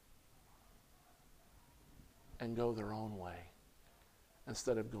 and go their own way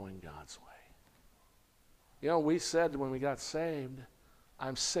instead of going God's way. You know, we said when we got saved,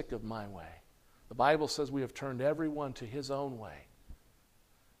 I'm sick of my way. The Bible says we have turned everyone to his own way,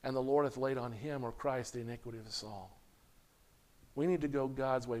 and the Lord hath laid on him, or Christ, the iniquity of us all. We need to go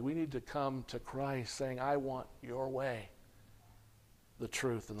God's way. We need to come to Christ saying, I want your way, the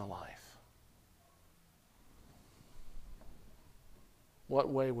truth and the life. What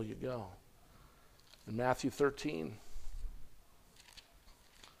way will you go? In Matthew 13.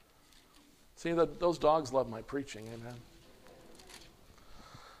 See, those dogs love my preaching, amen?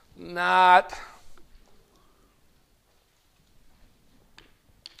 Not.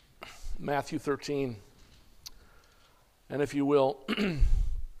 Matthew 13. And if you will, look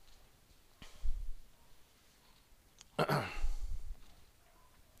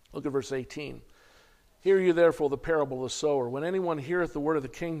at verse 18. Hear you therefore the parable of the sower. When anyone heareth the word of the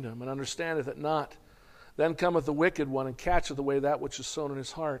kingdom, and understandeth it not, then cometh the wicked one, and catcheth away that which is sown in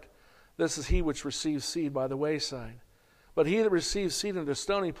his heart. This is he which receives seed by the wayside. But he that receives seed into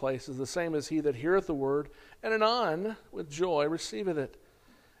stony places, the same as he that heareth the word, and anon with joy receiveth it.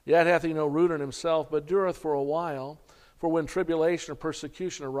 Yet hath he no root in himself, but dureth for a while. For when tribulation or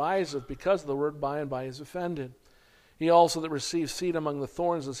persecution ariseth because of the word, by and by is offended. He also that receives seed among the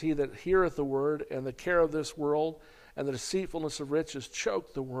thorns is he that heareth the word, and the care of this world, and the deceitfulness of riches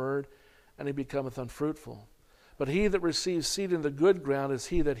choke the word, and he becometh unfruitful. But he that receives seed in the good ground is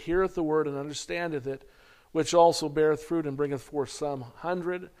he that heareth the word and understandeth it, which also beareth fruit and bringeth forth some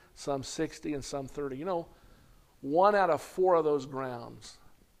 100, some 60, and some 30. You know, 1 out of 4 of those grounds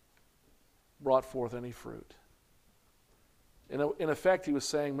brought forth any fruit. In effect, he was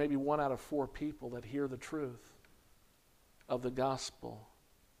saying maybe 1 out of 4 people that hear the truth of the gospel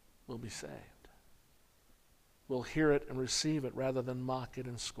will be saved. Will hear it and receive it rather than mock it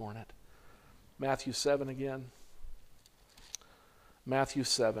and scorn it. Matthew 7 again. Matthew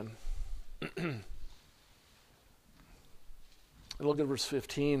 7. Look at verse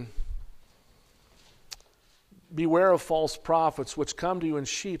 15. Beware of false prophets which come to you in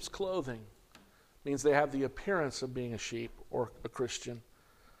sheep's clothing. Means they have the appearance of being a sheep or a Christian,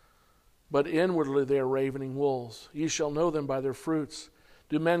 but inwardly they are ravening wolves. Ye shall know them by their fruits.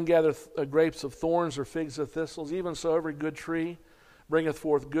 Do men gather grapes of thorns or figs of thistles? Even so every good tree bringeth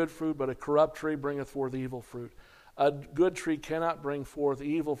forth good fruit, but a corrupt tree bringeth forth evil fruit. A good tree cannot bring forth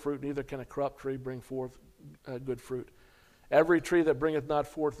evil fruit, neither can a corrupt tree bring forth good fruit. Every tree that bringeth not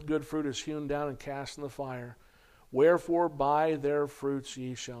forth good fruit is hewn down and cast in the fire. Wherefore by their fruits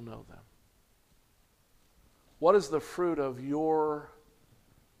ye shall know them. What is the fruit of your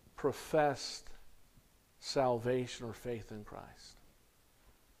professed salvation or faith in Christ?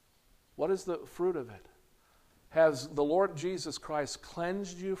 What is the fruit of it? Has the Lord Jesus Christ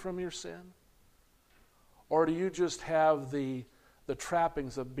cleansed you from your sin? Or do you just have the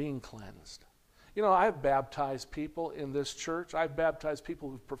trappings of being cleansed? You know, I've baptized people in this church. I've baptized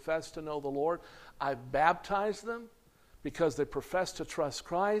people who profess to know the Lord. I've baptized them because they profess to trust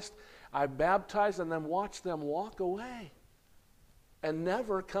Christ. I baptize and then watch them walk away and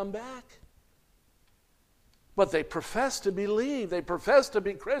never come back. But they profess to believe. They profess to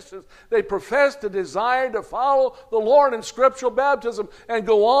be Christians. They profess to desire to follow the Lord in scriptural baptism and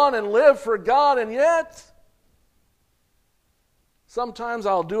go on and live for God. And yet, Sometimes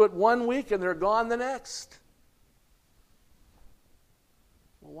I'll do it one week and they're gone the next.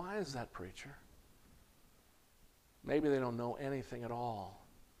 Well, why is that, preacher? Maybe they don't know anything at all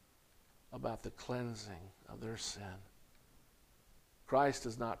about the cleansing of their sin. Christ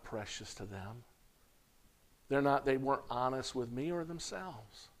is not precious to them. They weren't honest with me or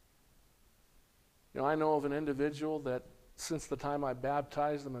themselves. You know, I know of an individual that since the time I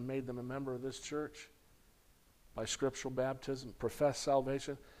baptized them and made them a member of this church, by scriptural baptism, professed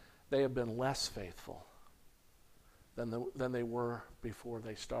salvation, they have been less faithful than they were before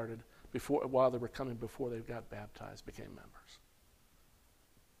they started, while they were coming before they got baptized, became members.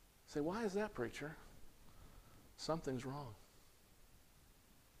 Say, why is that, preacher? Something's wrong.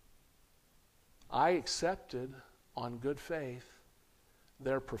 I accepted on good faith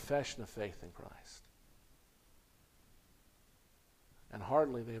their profession of faith in Christ. And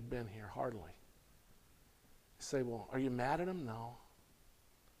hardly they have been here, hardly. You say, well, are you mad at them? No.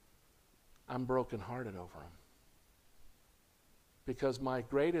 I'm brokenhearted over them. Because my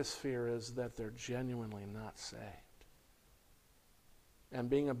greatest fear is that they're genuinely not saved.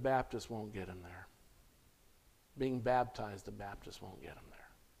 And being a Baptist won't get them there. Being baptized a Baptist won't get them there.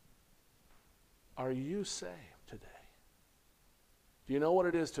 Are you saved today? Do you know what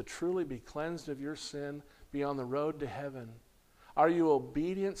it is to truly be cleansed of your sin, be on the road to heaven? Are you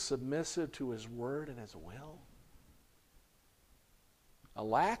obedient, submissive to His Word and His will? A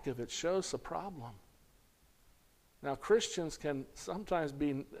lack of it shows a problem. Now, Christians can sometimes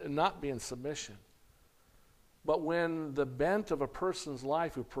not be in submission. But when the bent of a person's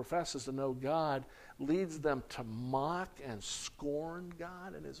life who professes to know God leads them to mock and scorn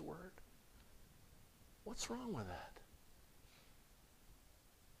God and His Word, what's wrong with that?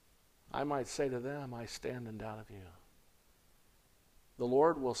 I might say to them, I stand in doubt of you. The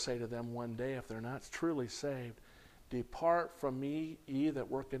Lord will say to them one day, if they're not truly saved, depart from me, ye that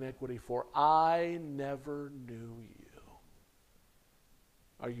work iniquity, for I never knew you.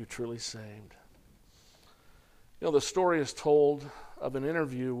 Are you truly saved? You know, the story is told of an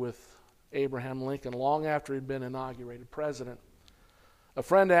interview with Abraham Lincoln long after he'd been inaugurated president. A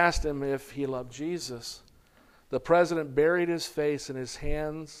friend asked him if he loved Jesus. The president buried his face in his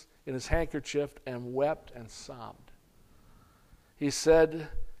hands, in his handkerchief, and wept and sobbed. He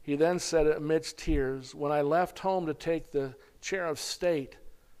then said amidst tears, when I left home to take the chair of state,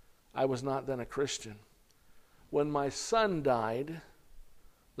 I was not then a Christian. When my son died,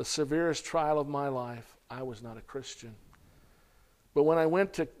 the severest trial of my life, I was not a Christian. But when I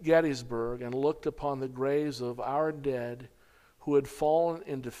went to Gettysburg and looked upon the graves of our dead who had fallen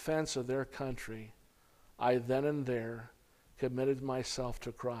in defense of their country, I then and there committed myself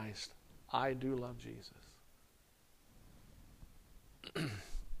to Christ. I do love Jesus.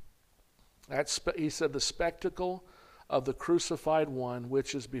 He said, the spectacle of the crucified one,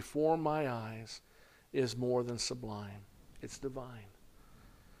 which is before my eyes, is more than sublime. It's divine.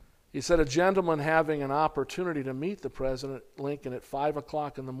 He said, a gentleman having an opportunity to meet the President Lincoln at 5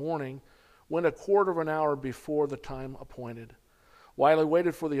 o'clock in the morning went a quarter of an hour before the time appointed. While he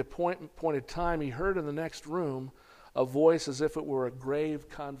waited for the appointed time, he heard in the next room a voice as if it were a grave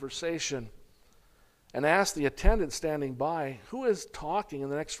conversation, and asked the attendant standing by, who is talking in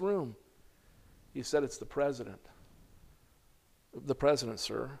the next room? He said, it's the president. The president,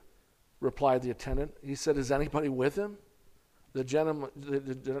 sir, replied the attendant. He said, is anybody with him? The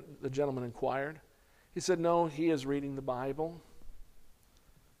gentleman inquired. He said, no, he is reading the Bible.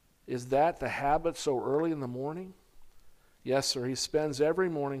 Is that the habit so early in the morning? Yes, sir. He spends every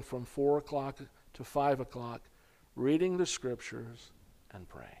morning from 4 o'clock to 5 o'clock reading the Scriptures and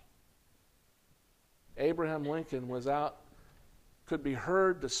praying. Abraham Lincoln could be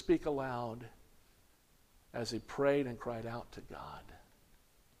heard to speak aloud as he prayed and cried out to God.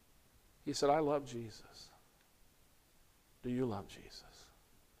 He said, I love Jesus. Do you love Jesus?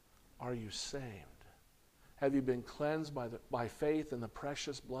 Are you saved? Have you been cleansed by faith in the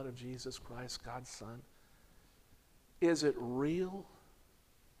precious blood of Jesus Christ, God's Son? Is it real?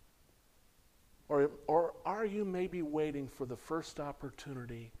 Or are you maybe waiting for the first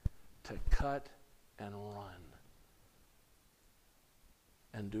opportunity to cut and run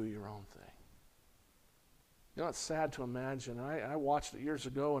and do your own thing? You know, it's sad to imagine. I watched it years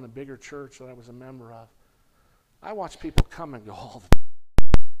ago in a bigger church that I was a member of. I watched people come and go all the time.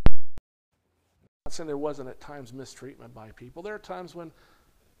 I'm not saying there wasn't at times mistreatment by people. There are times when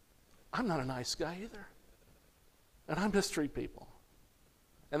I'm not a nice guy either. And I mistreat people.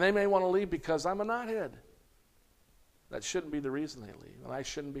 And they may want to leave because I'm a knothead. That shouldn't be the reason they leave. And I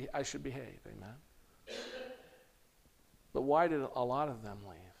should behave. Amen. But why did a lot of them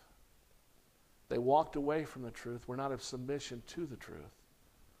leave? They walked away from the truth, were not of submission to the truth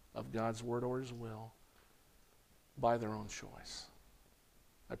of God's word or his will by their own choice.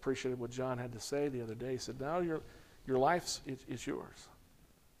 I appreciated what John had to say the other day. He said, now your life's it's yours.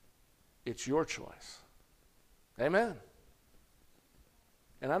 It's your choice. Amen.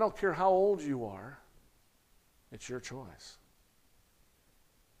 And I don't care how old you are, it's your choice.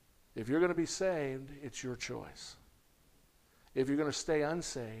 If you're going to be saved, it's your choice. If you're going to stay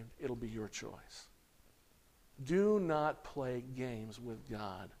unsaved, it'll be your choice. Do not play games with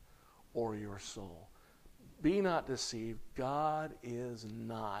God or your soul. Be not deceived. God is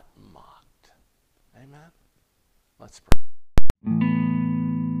not mocked. Amen? Let's pray.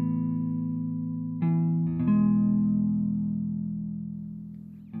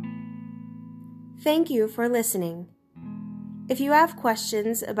 Thank you for listening. If you have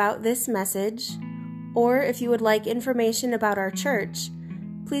questions about this message, or if you would like information about our church,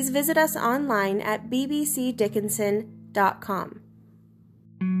 please visit us online at bbcdickinson.com.